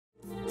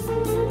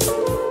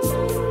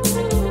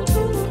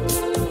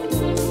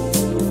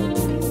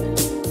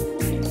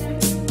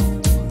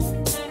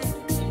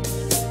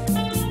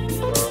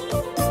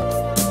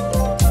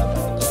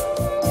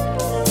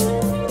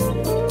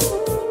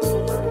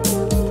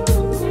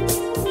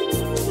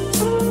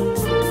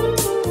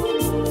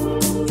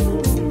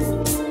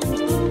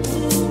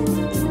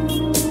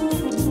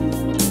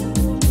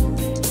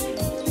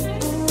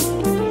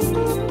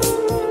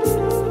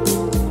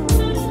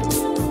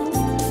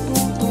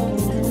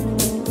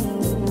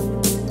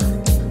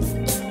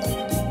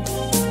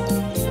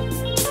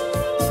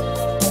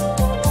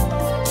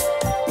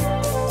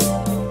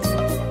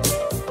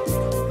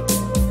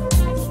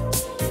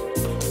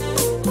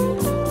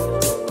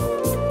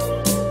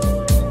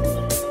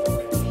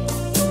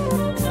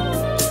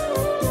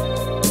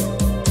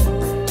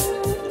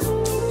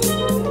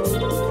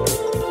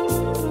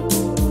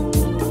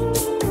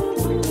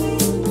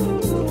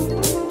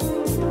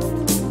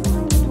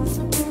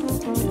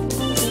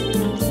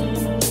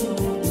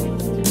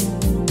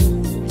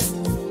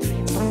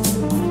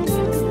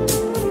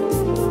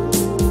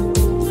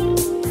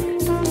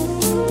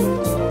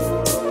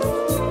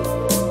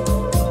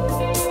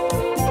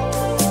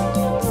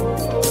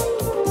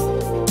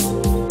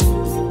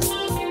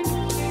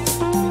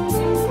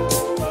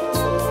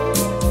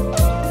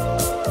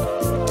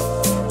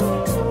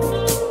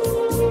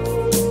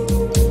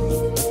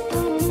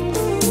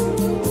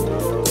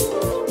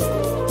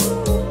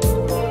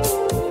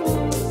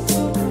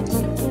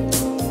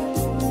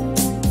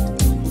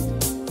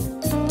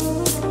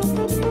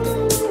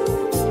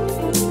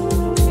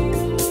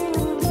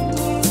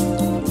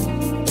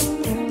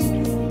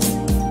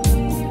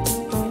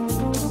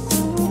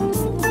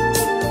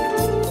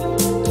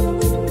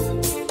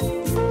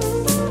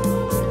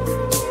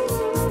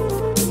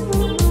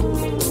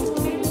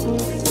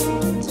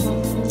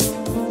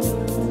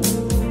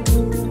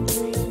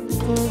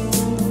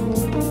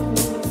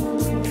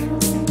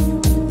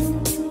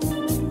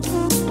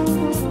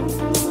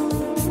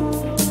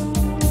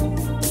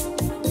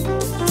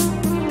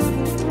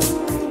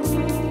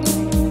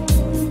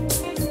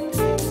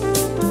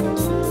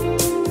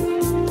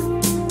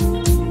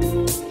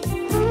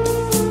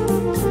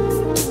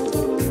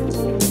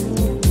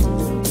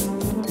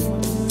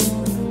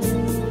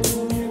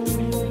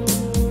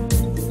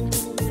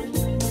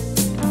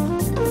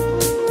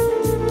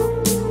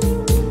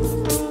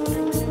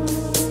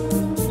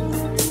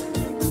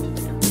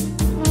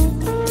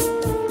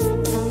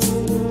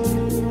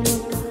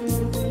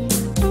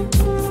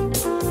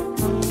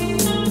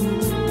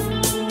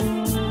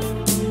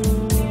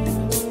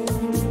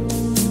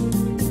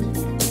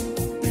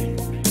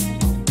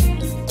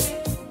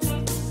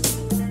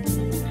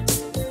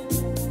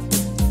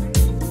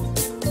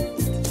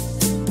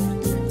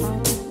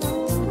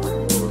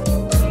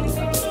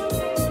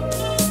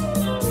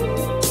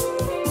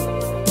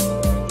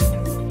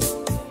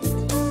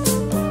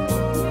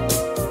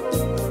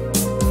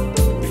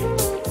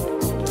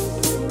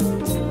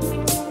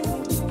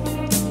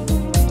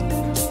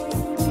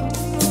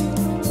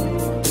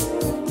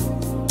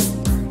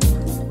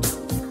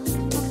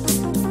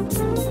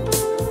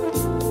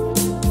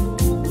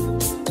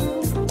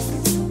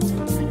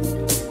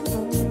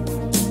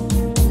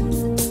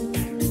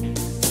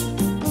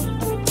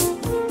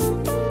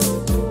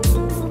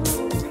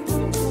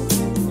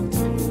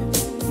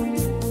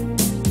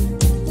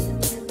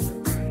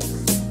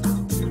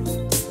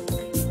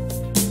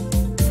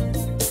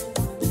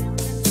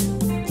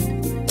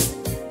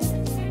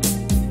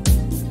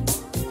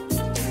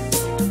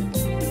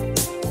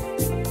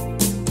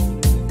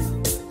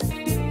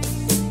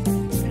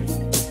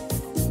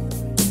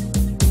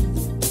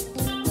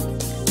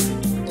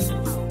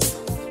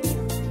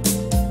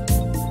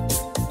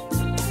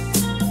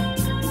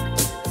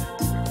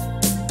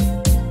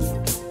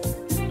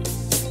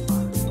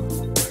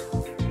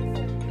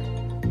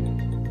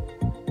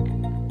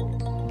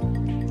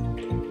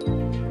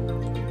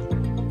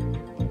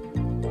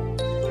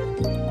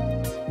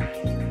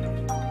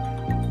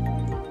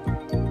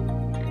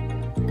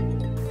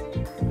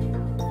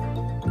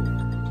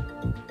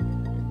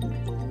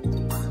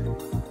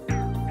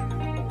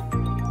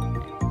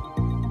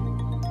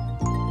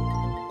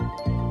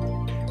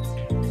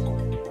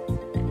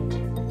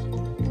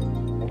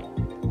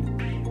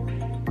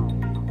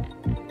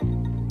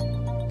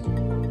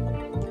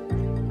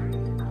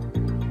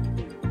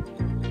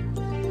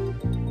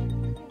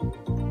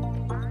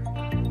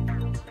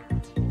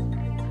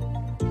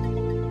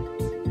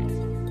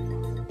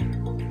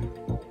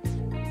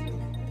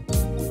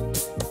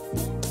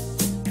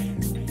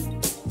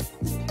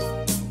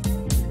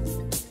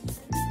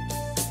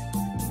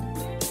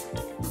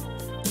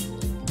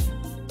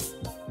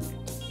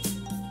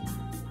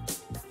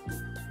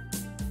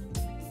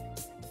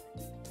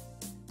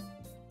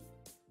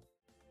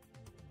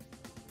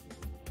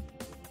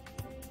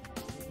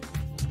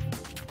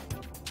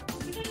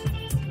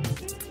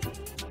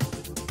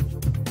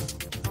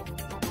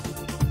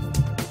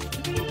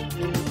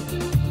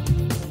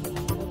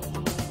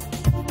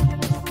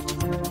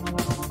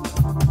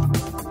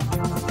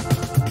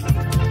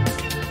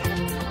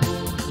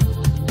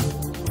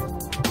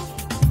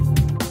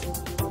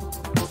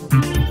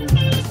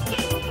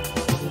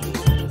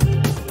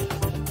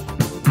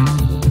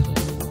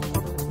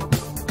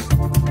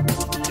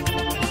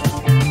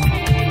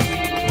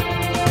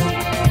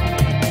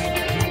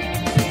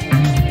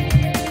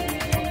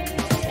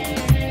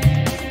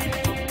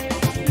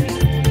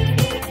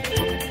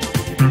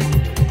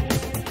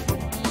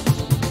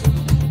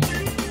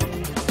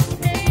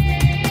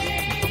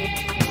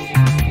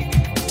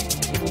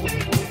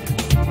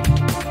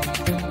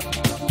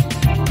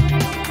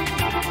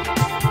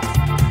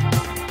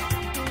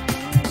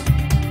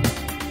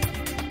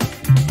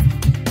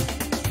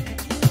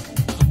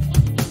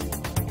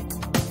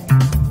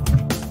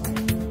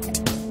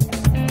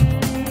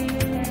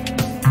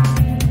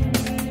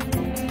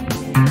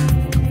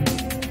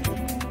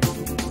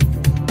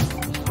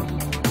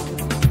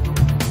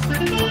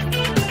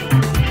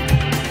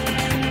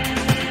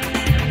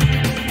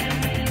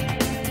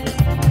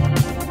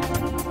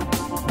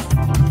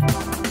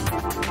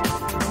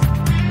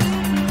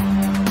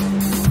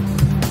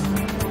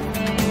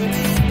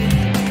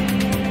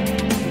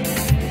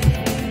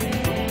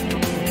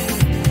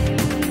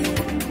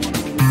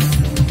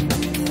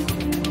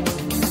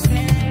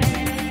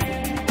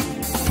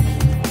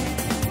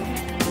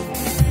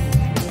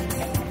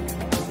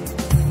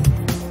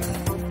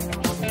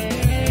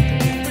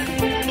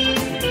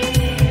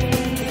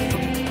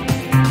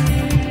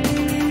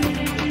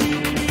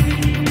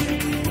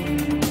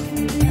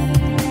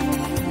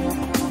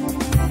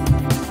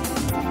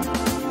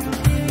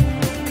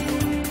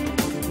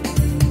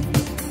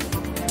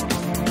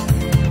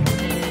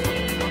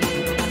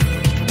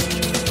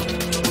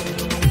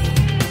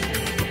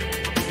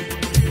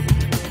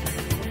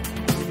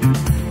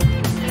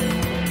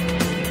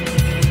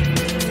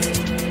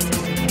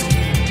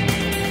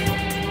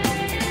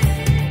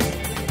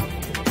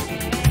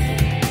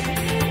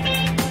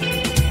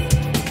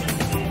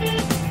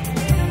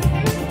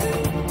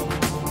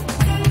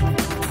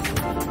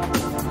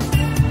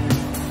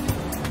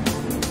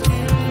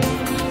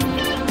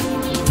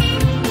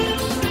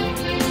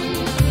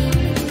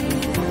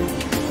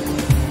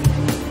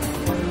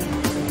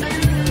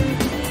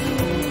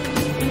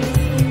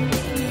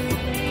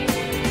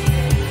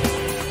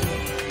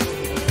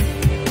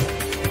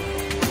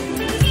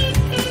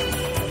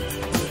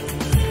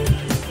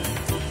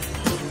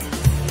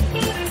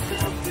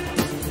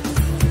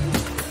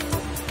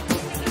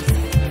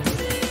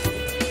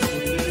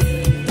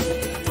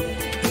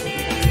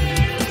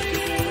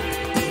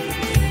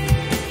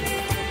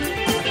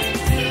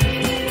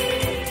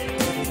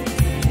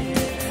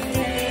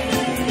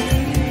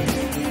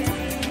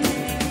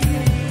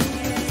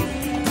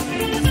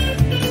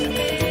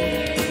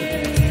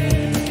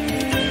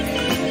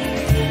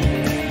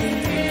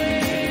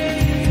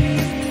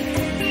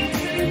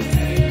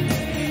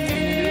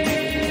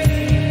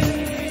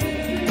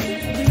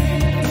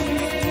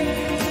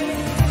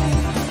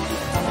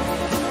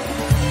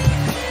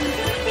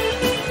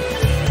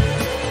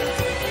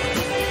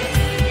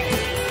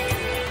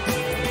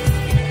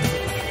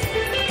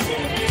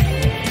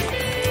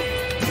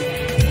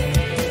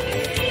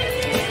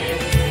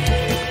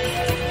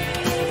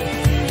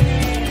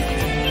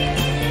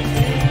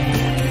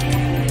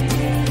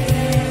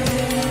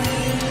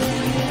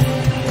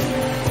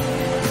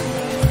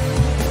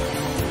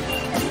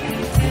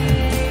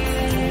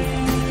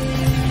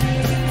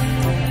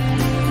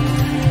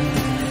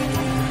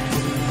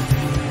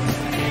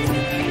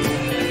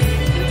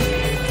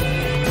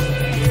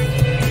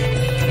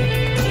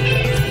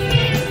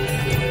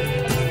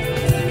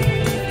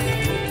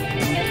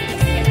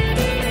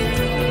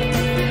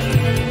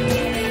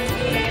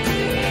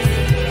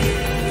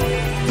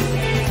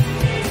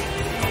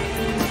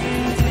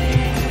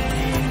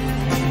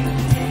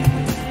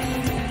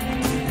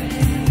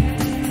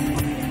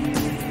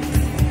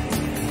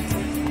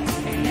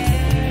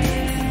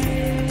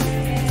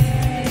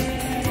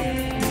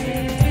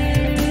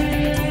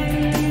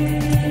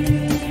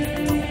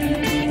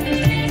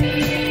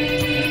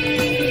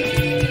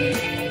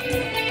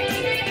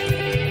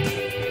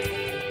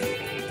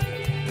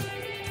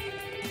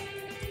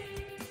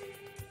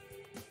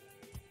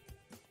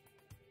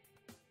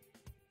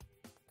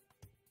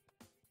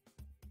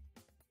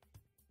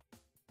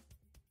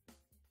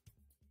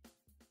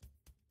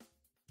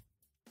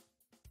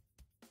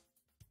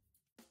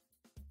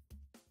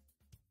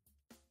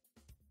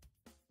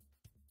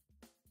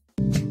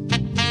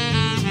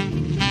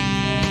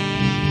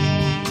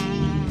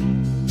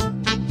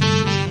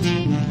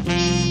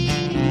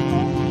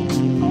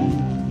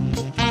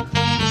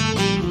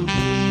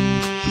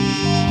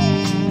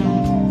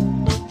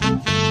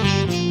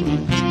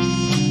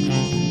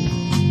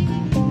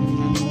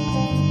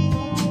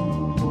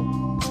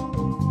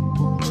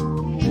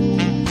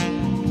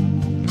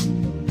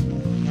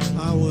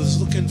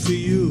looking for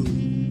you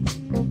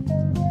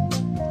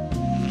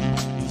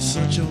for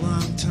such a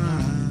long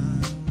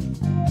time.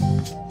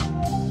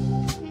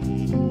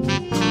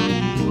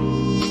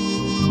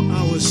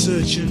 I was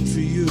searching for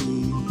you.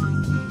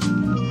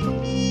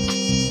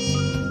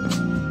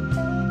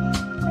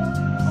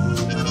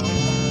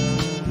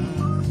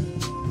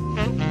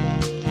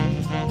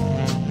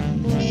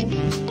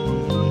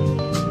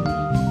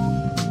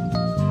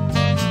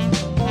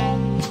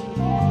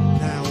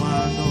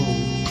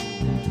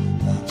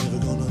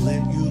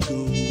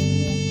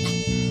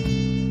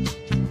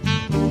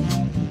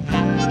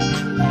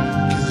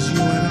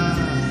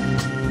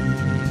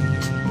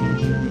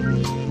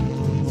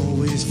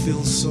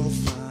 Feels so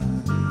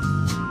fine.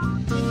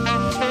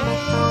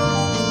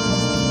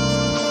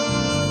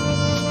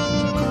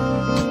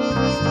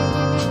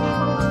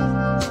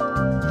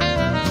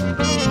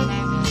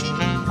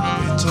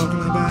 We're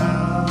talking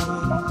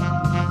about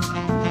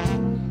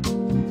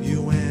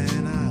you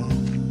and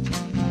I've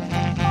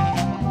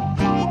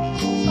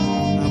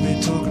been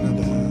talking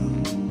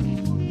about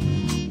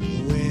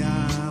the way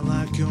I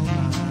like your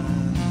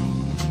mind.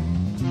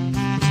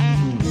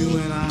 You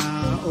and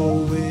I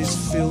always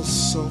feel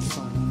so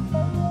fine.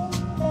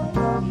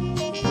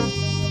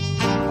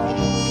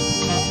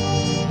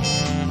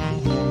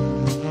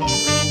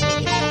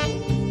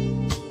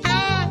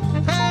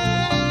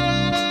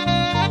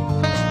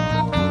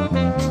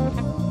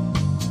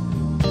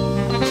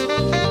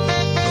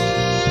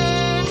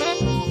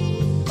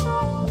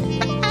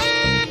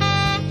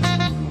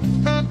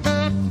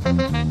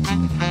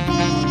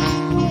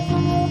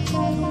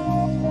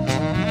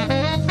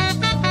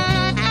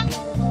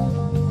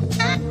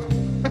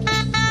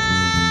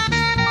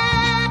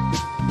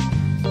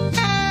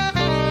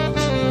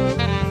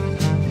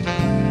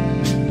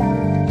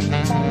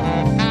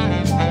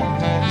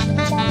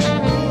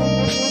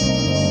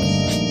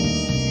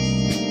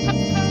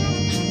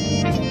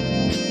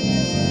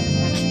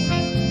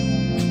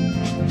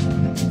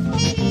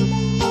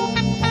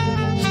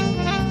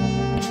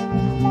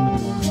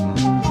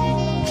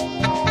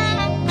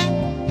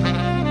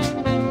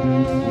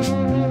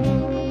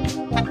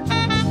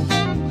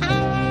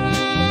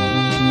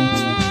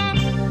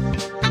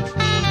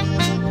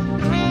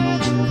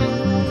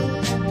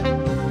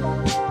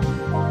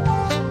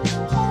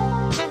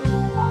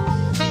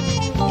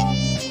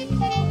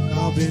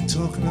 I've been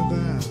talking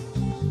about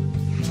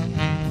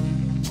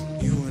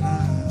you and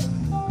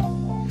I've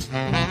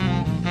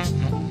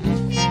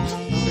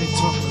been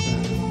talking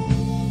about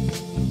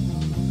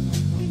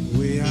the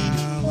way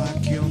I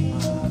like your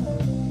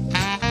mind.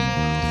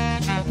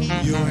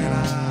 You and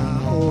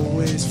I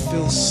always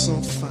feel so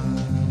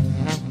fine.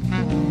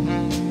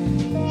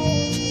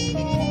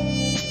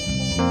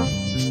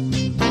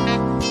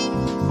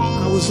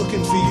 I was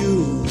looking for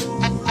you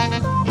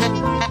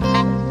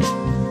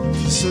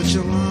for such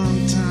a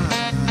long time.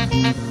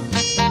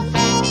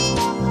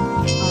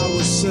 I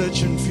was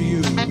searching for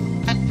you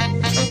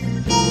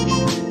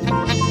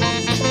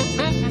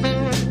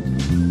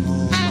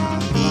all my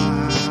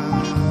life.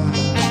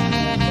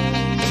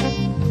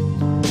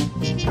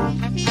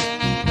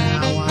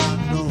 Now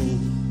I know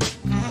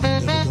I'm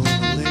never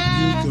gonna let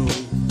you go.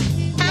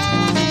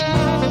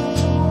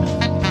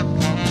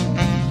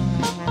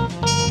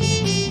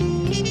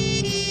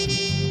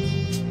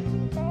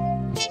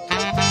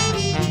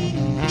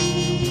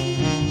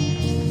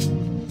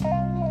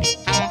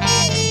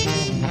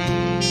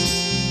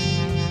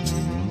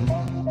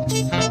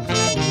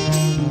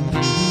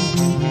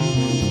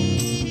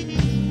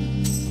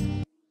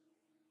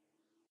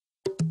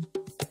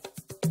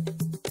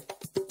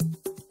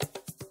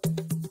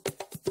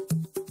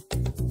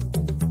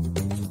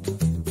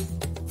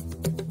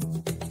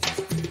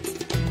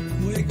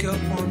 Wake up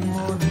one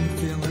morning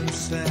feeling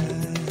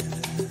sad,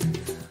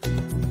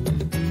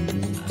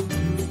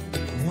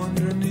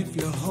 wondering if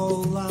your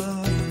whole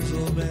life's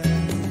all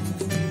bad.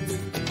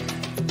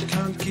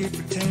 Can't keep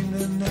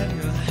pretending that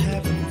you're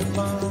having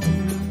fun.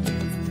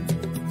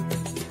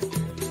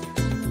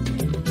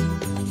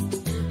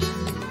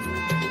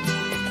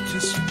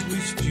 Just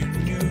wished you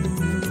knew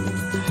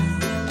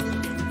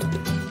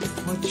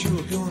what you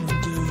were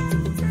gonna do.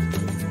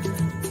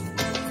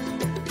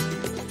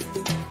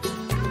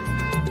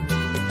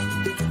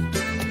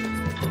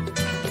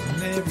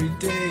 Every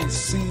day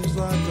seems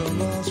like a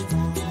lost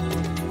one.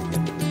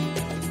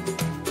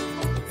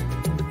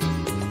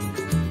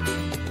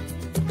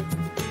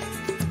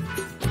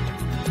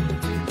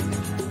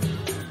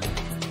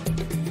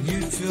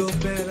 You'd feel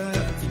better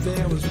if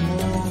there was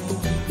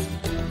more.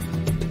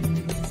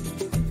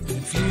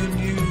 If you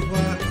knew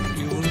what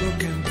you were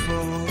looking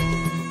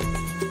for.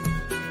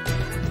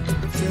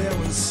 If there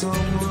was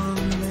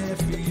someone there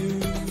for you,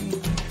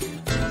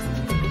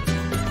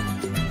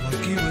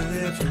 like you were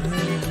there for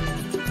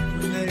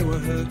them. They were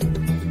hurting.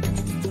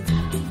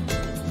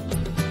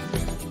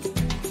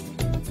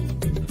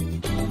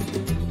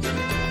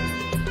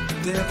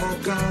 They've all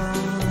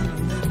gone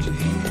and left you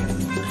here.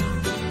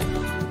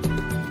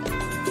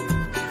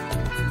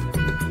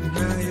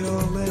 Now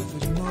you're left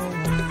with no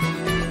one.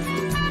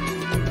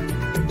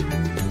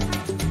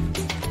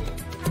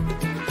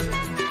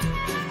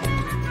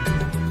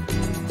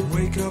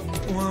 Wake up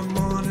one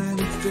morning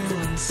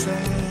feeling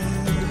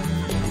sad,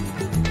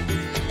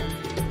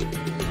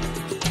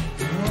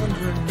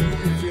 wondering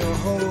if your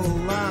whole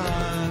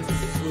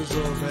life was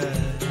all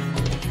bad.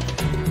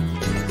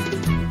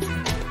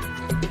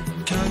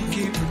 Can't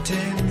keep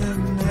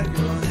pretending that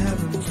you're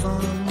having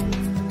fun,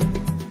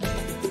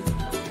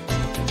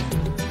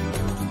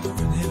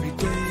 and every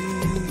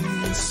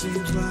day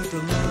seems like the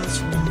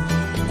last one.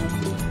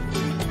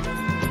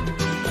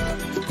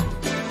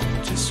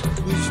 Just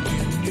wish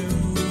you knew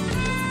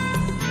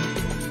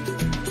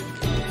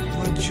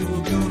what you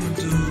were gonna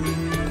do.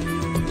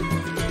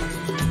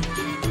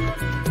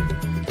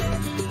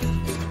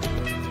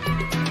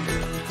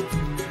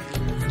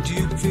 Do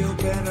you feel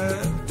better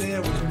if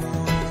there was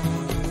more?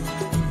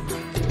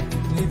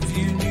 And if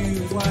you knew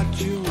what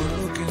you were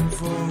looking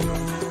for,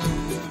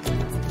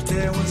 if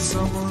there was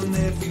someone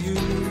there for you,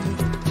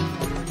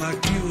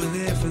 like you were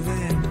there for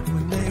them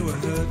when they were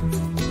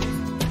hurting.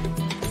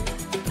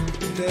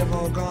 They've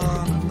all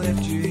gone and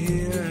left you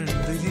here, and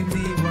they didn't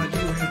need what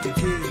you had to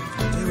give.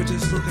 They were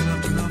just looking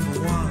up to number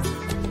one.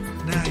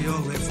 Now you're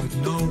left with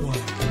no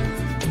one,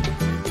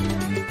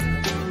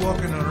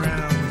 walking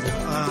around with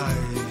your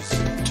eyes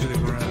to the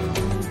ground.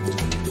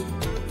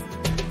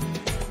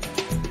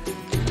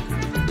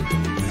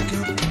 Wake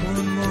up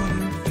one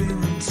morning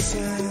feeling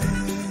sad,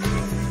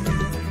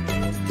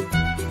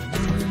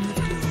 wondering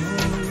if your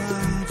whole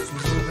life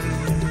was so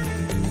bad.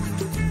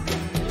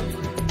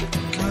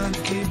 Can't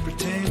keep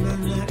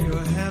pretending that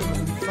you're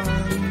having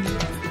fun.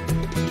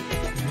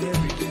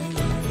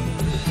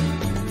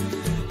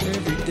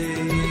 And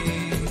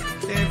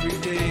every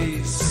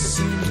day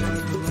seems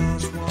like the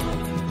last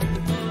one.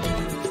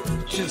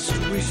 Just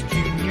wished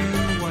you knew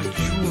what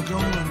you were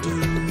gonna do.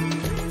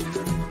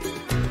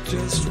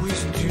 Just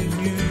wished you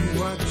knew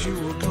what you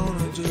were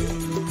gonna do.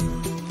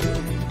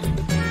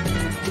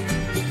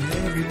 And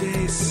every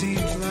day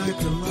seems like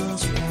the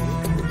last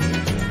one.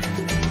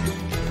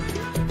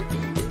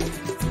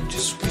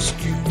 Just wished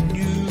you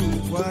knew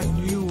what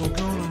you were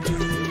gonna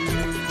do.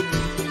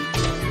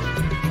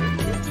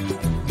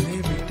 And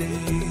every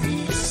day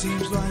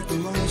seems like the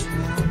last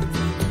one.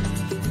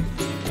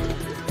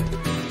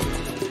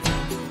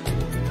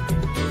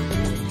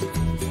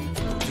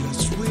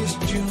 Just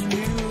wished you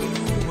knew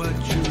what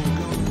you were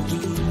gonna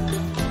do.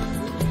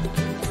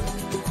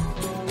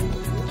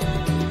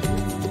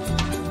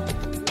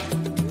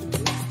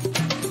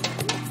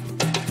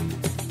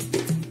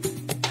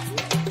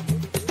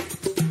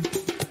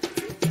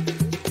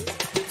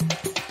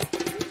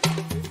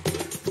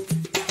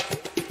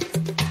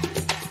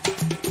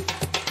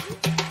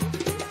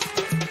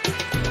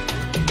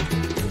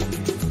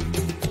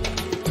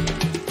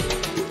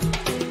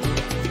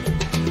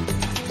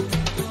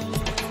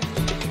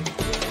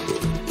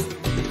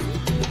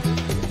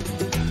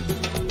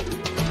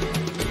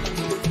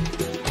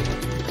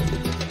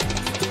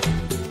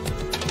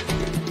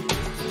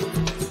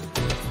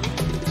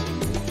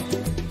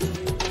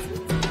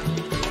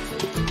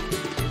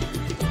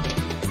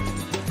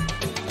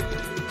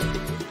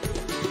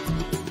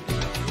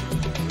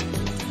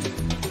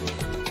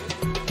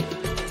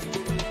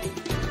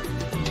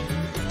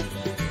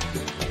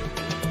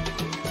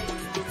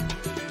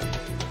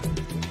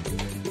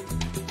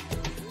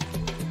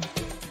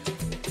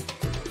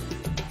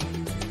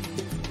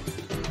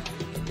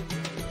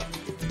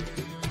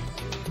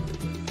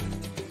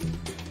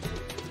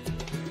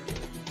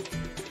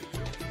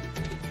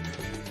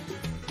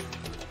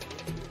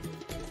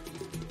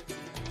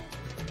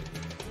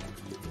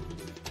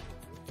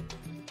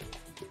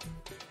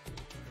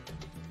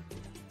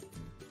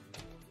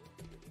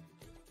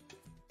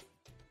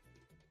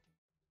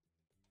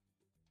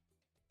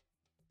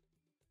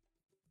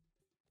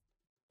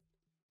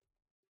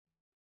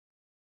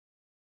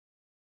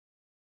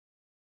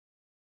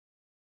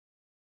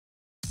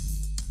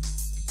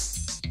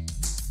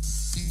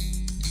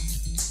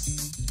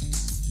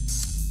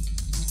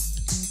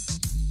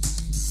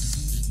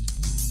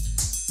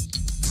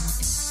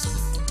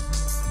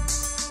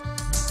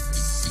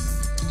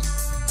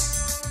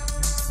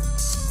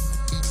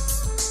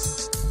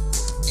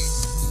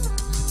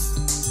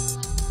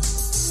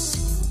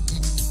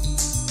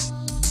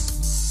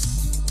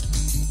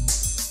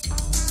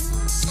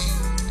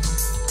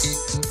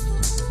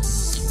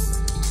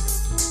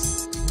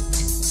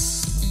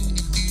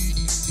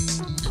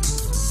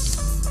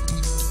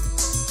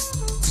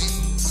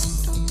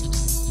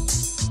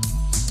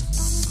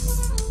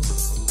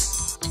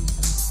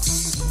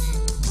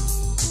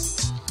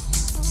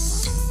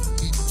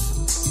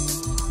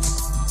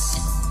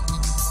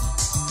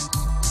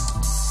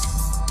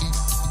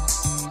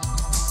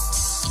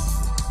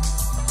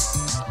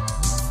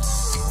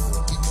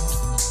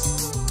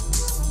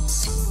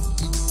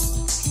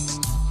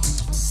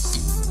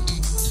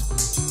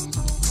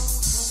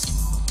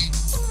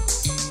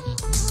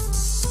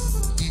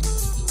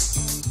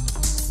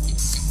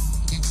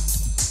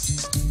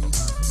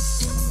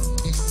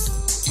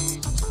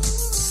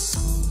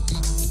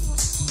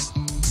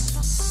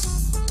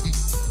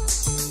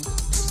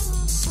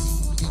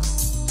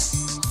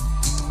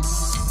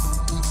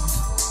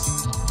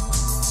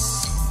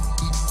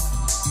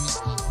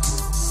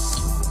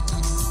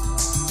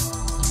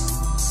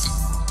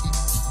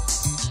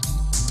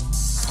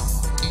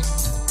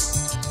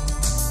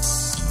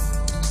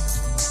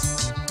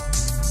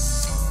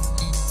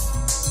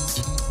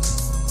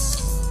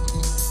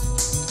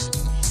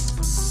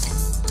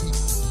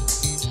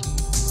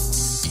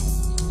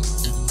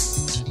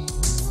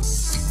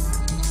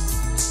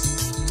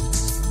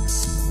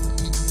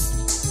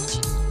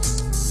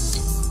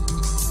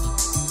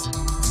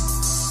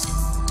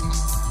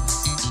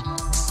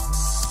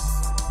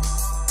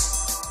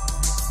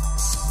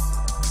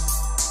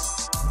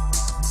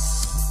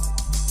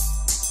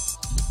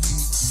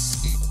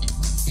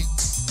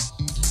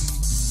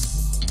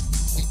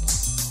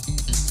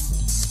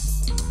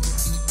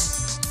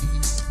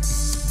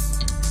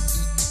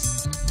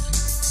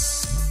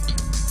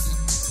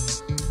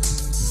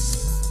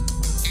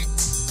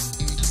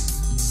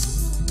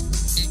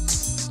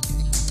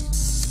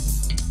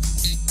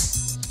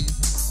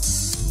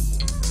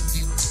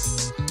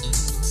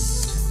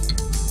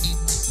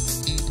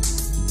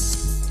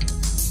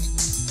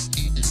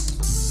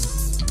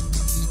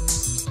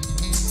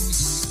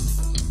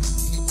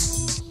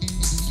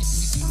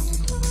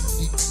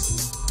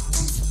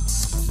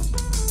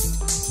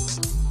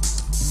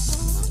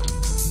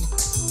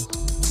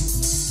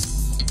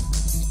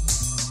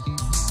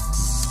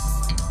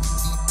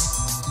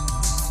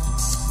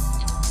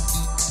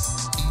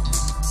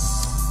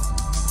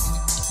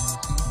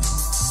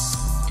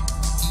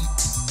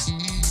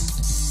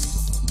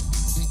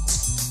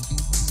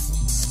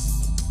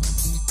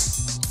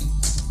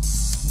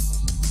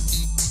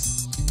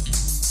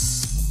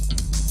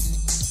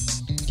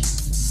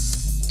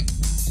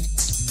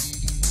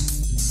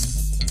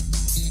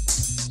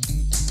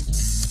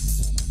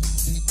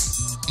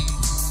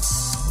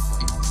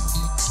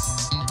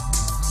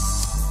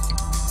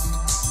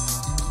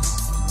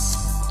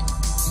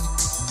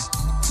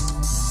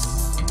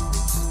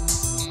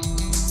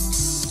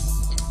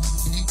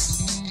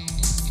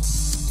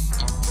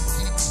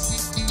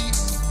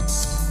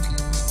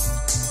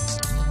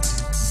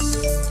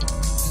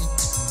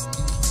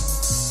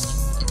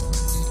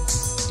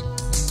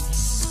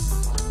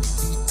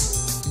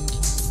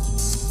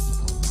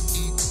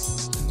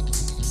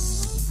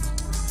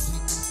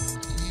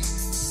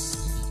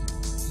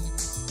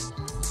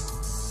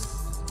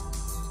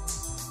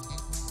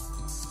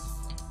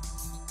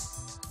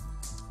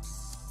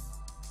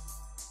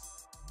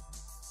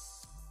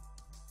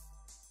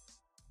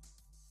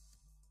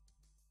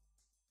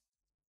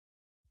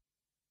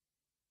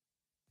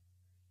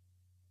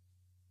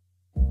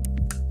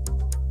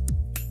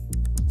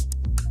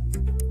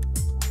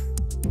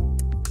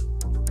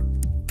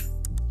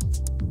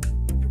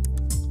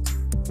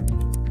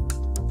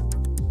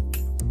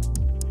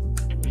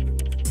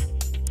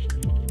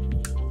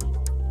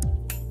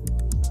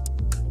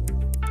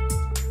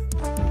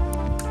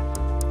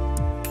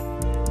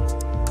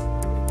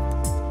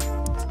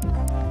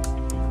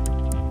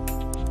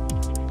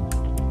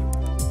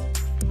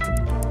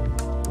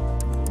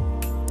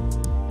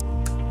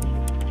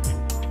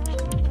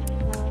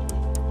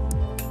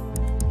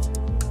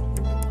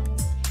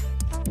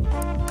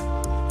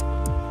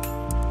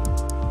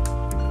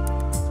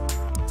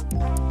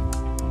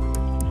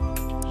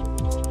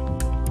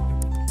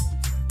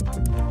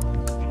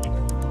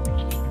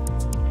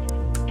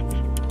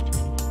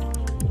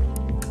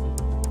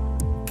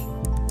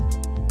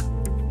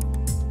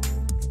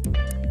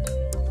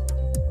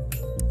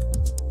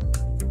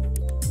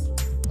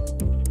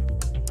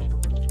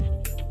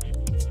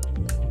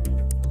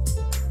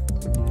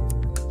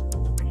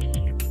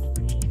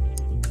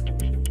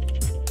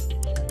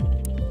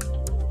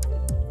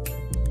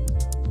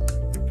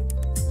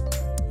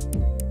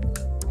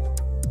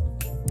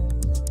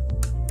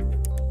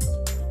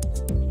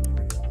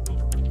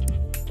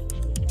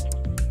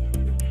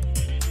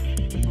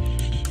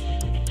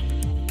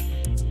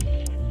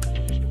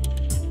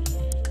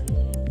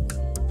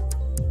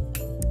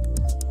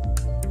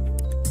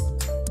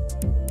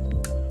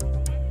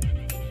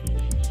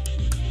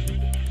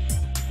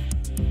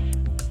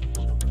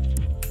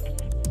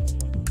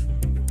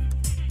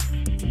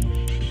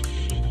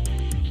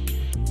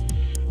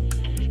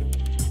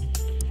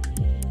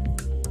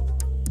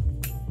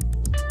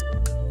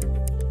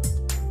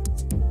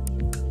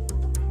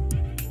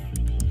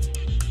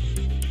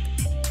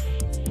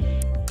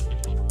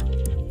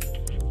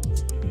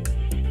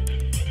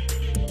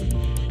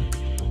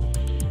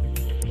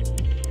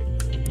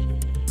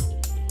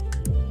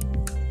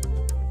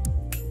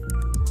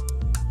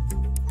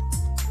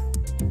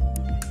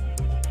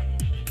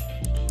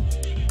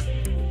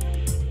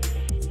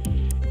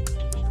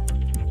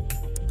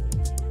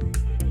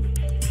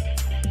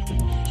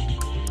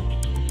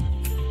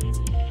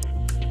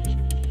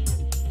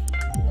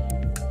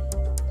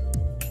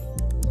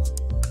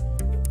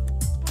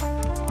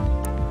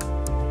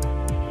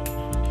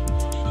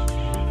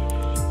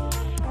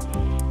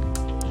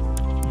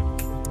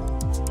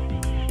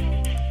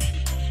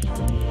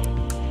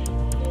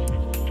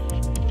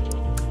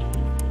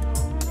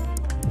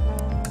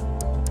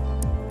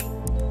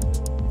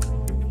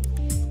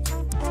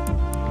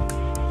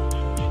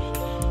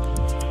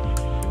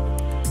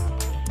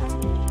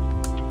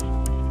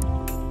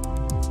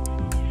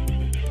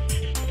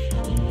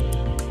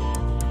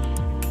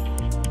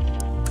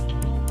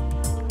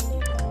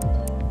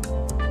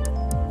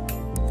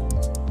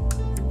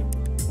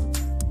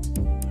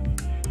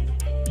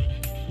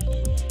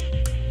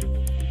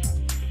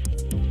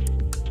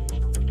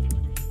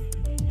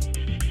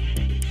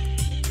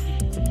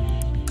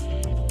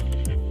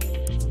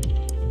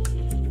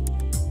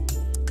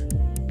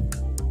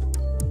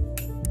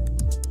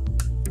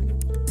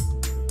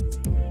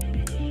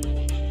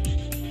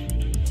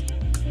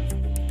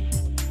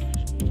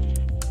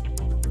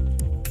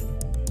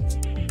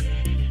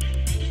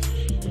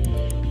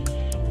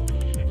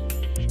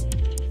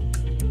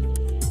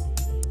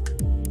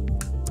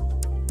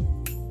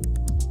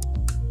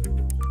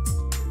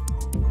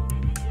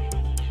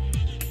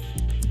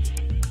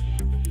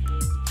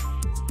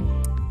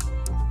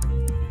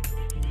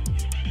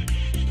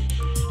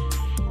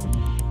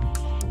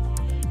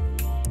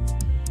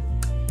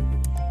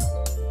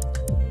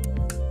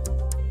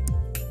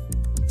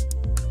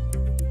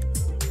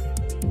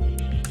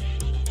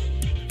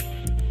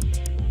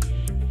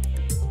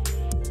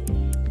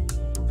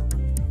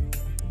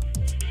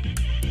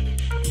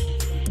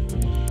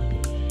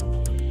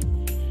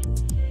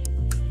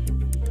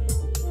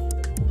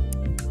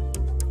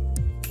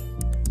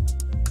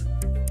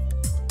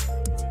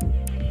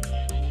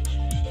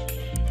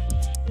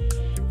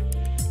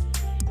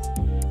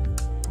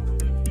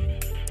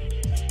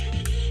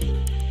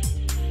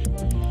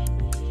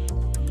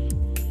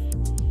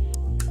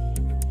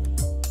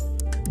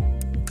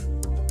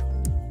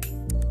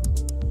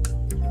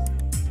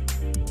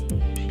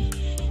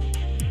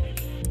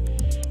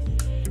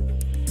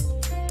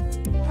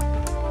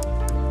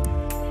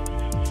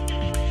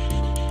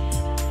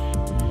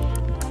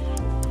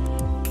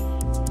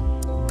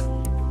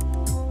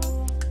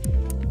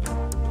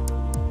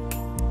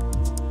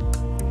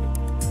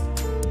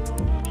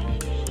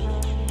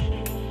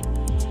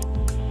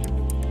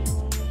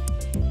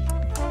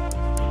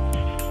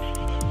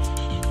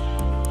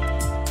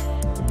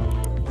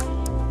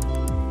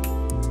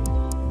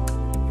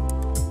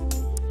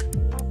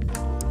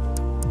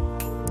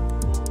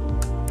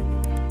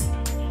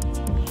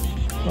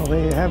 Well,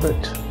 there you have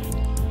it.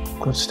 I've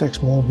got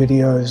stacks more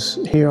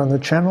videos here on the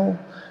channel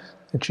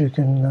that you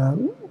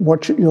can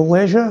watch at your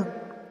leisure.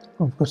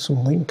 I've got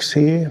some links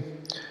here.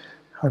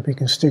 Hope you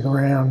can stick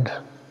around.